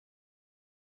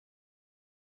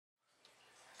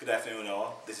Good afternoon,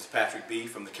 all. This is Patrick B.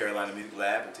 from the Carolina Music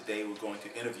Lab, and today we're going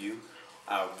to interview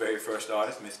our very first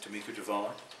artist, Miss Tameka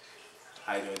Travon.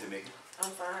 How you doing, Tameka?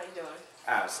 I'm fine. How you doing?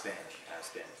 Outstanding,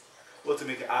 outstanding. Well,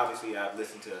 Tameka, obviously I've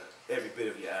listened to every bit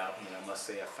of your album, and I must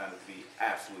say I found it to be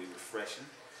absolutely refreshing.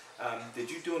 Did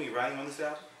you do any writing on this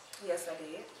album? Yes, I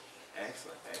did.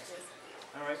 Excellent, excellent.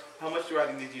 Yes. All right. How much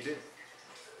writing did you do?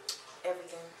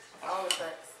 Everything. All the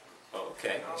tracks. Oh,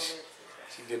 okay. All of it.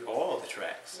 She did all the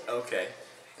tracks. Yeah. Okay.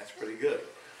 That's pretty good.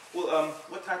 Well,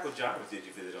 what type of genres did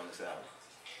you visit on this album?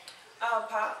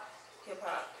 Pop, hip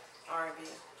hop, R&B.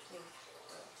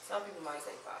 Some people might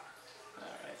say pop. All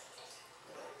right.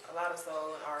 A lot of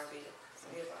soul and R&B.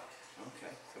 Some hip hop.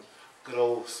 Okay. So good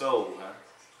old soul, huh?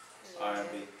 Yeah.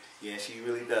 R&B. Yeah, she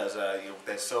really does. You know,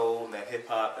 that soul and that hip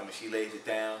hop. I mean, she lays it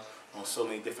down on so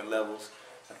many different levels.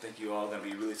 I think you're all going to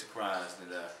be really surprised,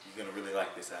 and you're going to really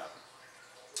like this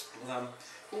album.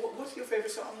 What's your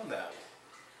favorite song on the album?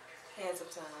 Hands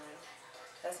of Time.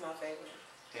 That's my favorite.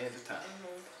 Hands of Time.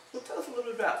 Well, Mm-hmm. tell us a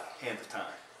little bit about Hands of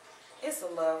Time. It's a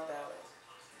love ballad.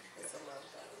 It's a love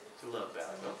ballad. It's a love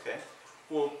ballad. Mm-hmm. Okay.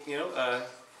 Well, you know,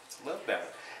 it's a love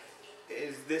ballad.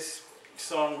 Is this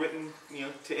song written, you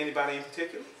know, to anybody in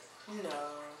particular?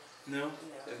 No. No. No.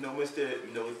 There's no Mr.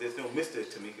 No, there's no Mr.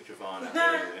 Tameka Travon out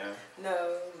there. Yeah?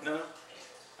 No. No. All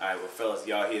right. Well, fellas,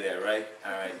 y'all hear that, right?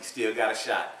 All right. You still got a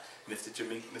shot. Miss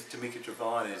Tameka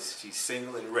Travon she's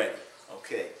single and ready.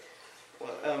 Okay.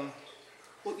 Well,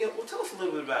 you know, tell us a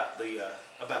little bit about the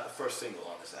first single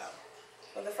on this album.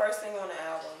 Well, the first single on the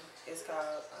album is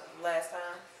called Last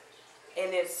Time.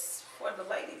 And it's for the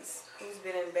ladies who's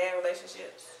been in bad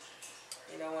relationships.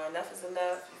 You know, when enough is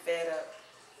enough, you're fed up.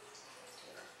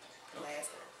 You know,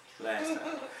 last time. Last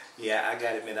time. Yeah, I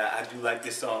gotta admit, I do like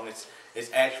this song. It's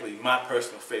actually my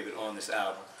personal favorite on this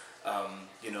album.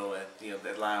 You know,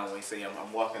 that line when you say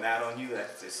I'm walking out on you.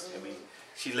 That's just, I mean,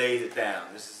 she lays it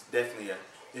down. This is definitely a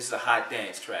hot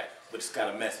dance track, but it's got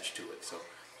a message to it. So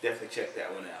definitely check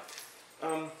that one out.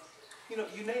 You know,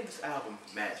 you named this album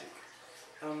Magic.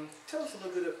 Tell us a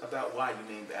little bit about why you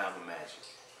named the album Magic.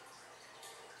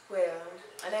 Well,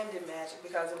 I named it Magic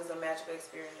because it was a magical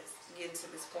experience getting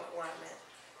to this point where I'm at.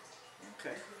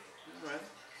 Okay, all right.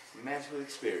 Magical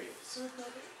experience.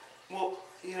 Mm-hmm. Well,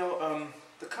 you know,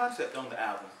 the concept on the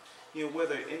album, you know,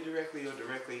 whether indirectly or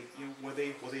directly, you know, were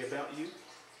they about you?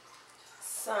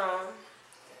 Some,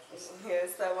 yeah,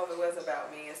 some of it was about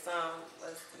me, and some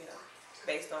was, you know,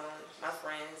 based on my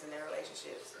friends and their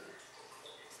relationships and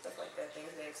stuff like that,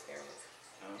 things they experienced.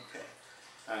 Okay.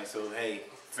 All right. So, hey,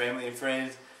 family and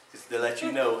friends, just to let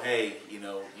you know, hey, you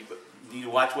know, you need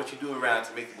to watch what you do around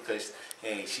Tameka because,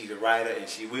 hey, she's a writer and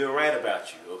she will write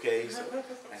about you. Okay. So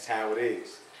that's how it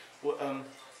is. Well,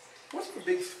 what's your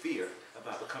biggest fear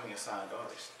about becoming a signed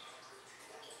artist?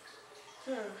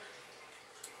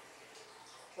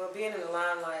 Well, being in the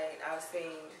limelight, I've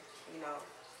seen, you know,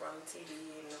 from TV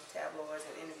and tabloids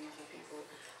and interviews with people,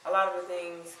 a lot of the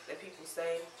things that people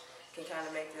say can kind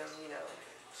of make them, you know,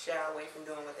 shy away from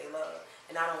doing what they love.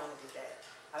 And I don't want to do that.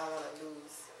 I don't want to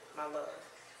lose my love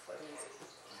for music.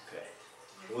 Okay.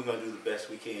 We're going to do the best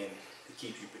we can to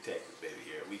keep you protected, baby,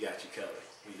 here. We got you covered.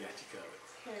 We got you covered.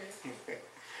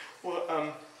 Well,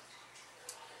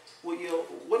 you know,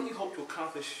 what do you hope to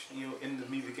accomplish, you know, in the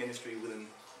music industry within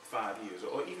 5 years,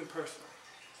 or even personally?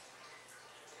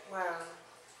 Wow.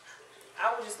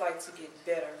 I would just like to get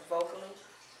better vocally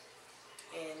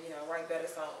and, you know, write better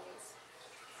songs,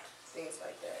 things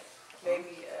like that.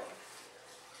 Maybe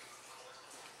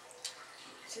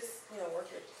just, you know,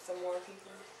 work with some more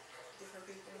people, different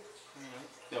people. All right.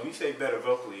 Now, when you say better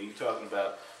vocally, are you talking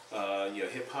about your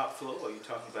hip-hop flow, or are you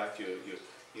talking about your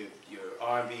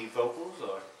R&B vocals,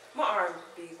 or? My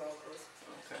R&B vocals.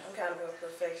 Okay. I'm kind of a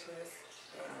perfectionist,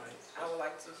 and All right. I would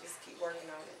like to just keep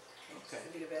working on it Okay. and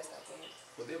be the best I can.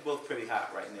 Well, they're both pretty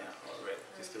hot right now already,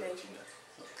 just to let you know.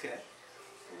 Okay.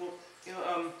 Well, you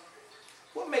know,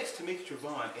 what makes Tameka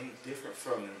Travon any different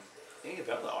from any of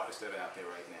the other artists that are out there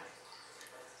right now?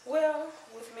 Well,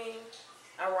 with me,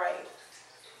 I write.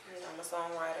 You know, I'm a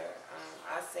songwriter.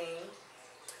 I sing,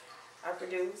 I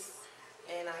produce,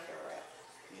 and I can rap.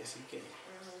 Yes, you can.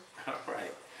 All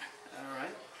right. All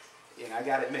right. Yeah, I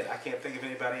gotta admit, I can't think of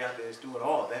anybody out there that's doing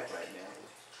all of that right now.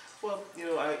 Well, you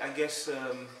know, I guess, I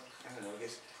don't know, I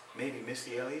guess maybe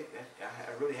Missy Elliott. I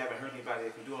really haven't heard anybody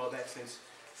that can do all that since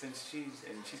she's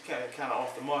kind of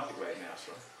off the market right now.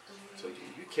 So, so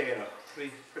you carrying a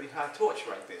pretty high torch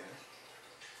right there.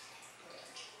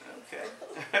 Okay.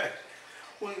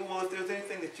 Well, if there's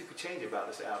anything that you could change about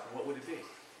this album, what would it be?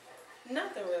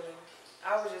 Nothing really.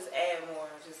 I would just add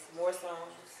more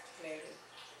songs, maybe.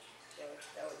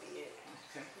 That would be it.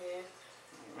 Okay. Yeah.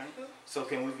 All Right. So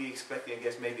can we be expecting, I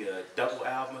guess, maybe a double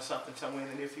album or something somewhere in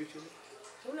the near future?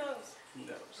 Who knows? Who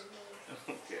knows?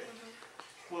 Who knows? Okay.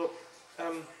 Well,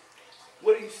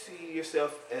 what do you see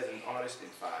yourself as an artist in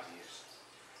 5 years?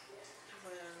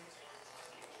 Well,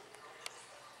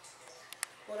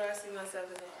 what do I see myself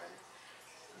as an artist?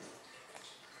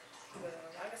 Well,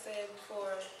 like I said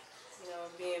before, you know,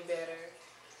 being better,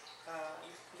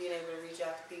 being able to reach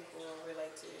out to people and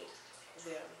relate to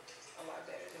them a lot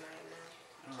better than I am now.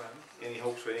 All right. Any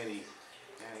hopes for any,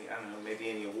 I don't know, maybe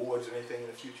any awards or anything in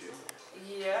the future?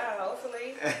 Yeah,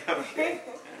 hopefully. Okay.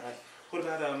 All right. What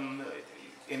about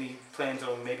any plans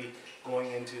on maybe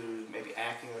going into maybe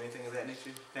acting or anything of that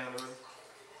nature down the road?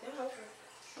 Yeah, hopefully.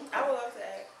 Okay. I would love to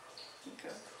act.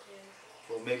 Okay. Yeah.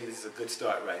 Well, maybe this is a good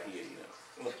start right here, you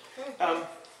know. Well,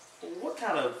 what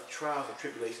kind of trials or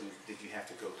tribulations did you have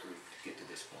to go through to get to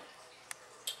this point?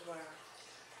 Wow.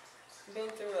 Been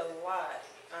through a lot.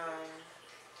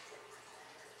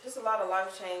 Just a lot of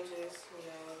life changes, you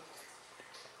know,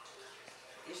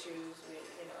 issues with,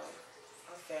 you know,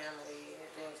 our family and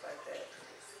things like that.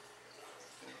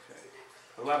 Okay.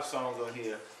 A lot of songs on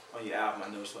here, on your album, I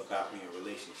noticed about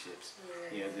relationships.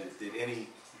 Yeah. You know, did any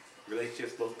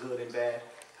relationships, both good and bad,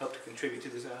 help to contribute to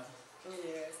this album?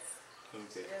 Yes.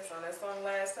 Okay. Yes, on that song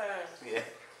Last Time. Yeah.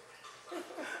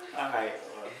 All right.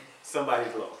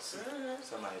 Somebody's lost. Mm-hmm.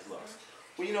 Somebody's lost.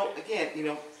 Well, you know, again, you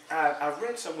know, I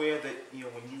read somewhere that, you know,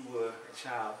 when you were a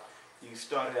child, you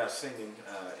started out singing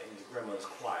in your grandmother's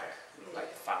choir,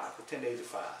 like 10 days of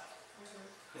 5.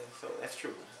 Mm-hmm. Yeah, so that's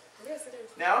true. Yes, it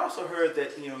is. Now, I also heard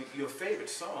that, you know, your favorite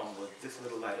song was This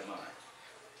Little Light of Mine.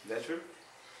 Is that true?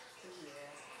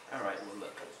 Yeah. All right, well,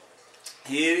 look.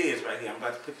 Here it is right here. I'm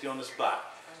about to put you on the spot.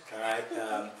 Okay. All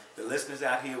right? The listeners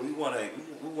out here, we want to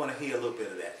hear a little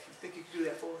bit of that. You think you can do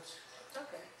that for us?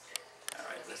 Okay. All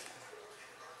right, listen.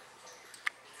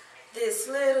 This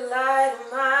little light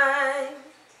of mine,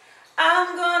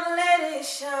 I'm gonna let it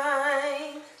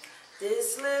shine.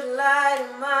 This little light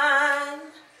of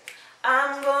mine,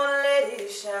 I'm gonna let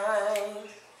it shine.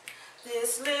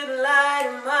 This little light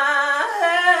of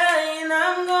mine,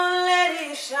 I'm gonna let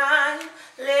it shine.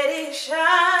 Let it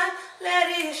shine, let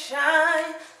it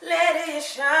shine, let it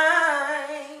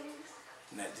shine.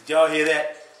 Now, did y'all hear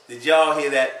that? Did y'all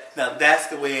hear that? Now, that's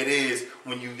the way it is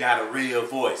when you got a real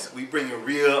voice. We bring a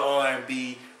real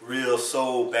R&B, real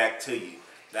soul back to you.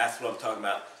 That's what I'm talking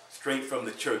about. Straight from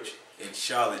the church in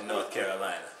Charlotte, North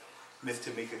Carolina. Miss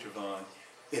Tameka Travon,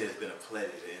 it has been a pleasure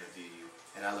to interview you.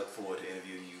 And I look forward to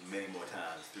interviewing you many more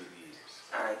times through the years.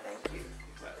 All right, thank you.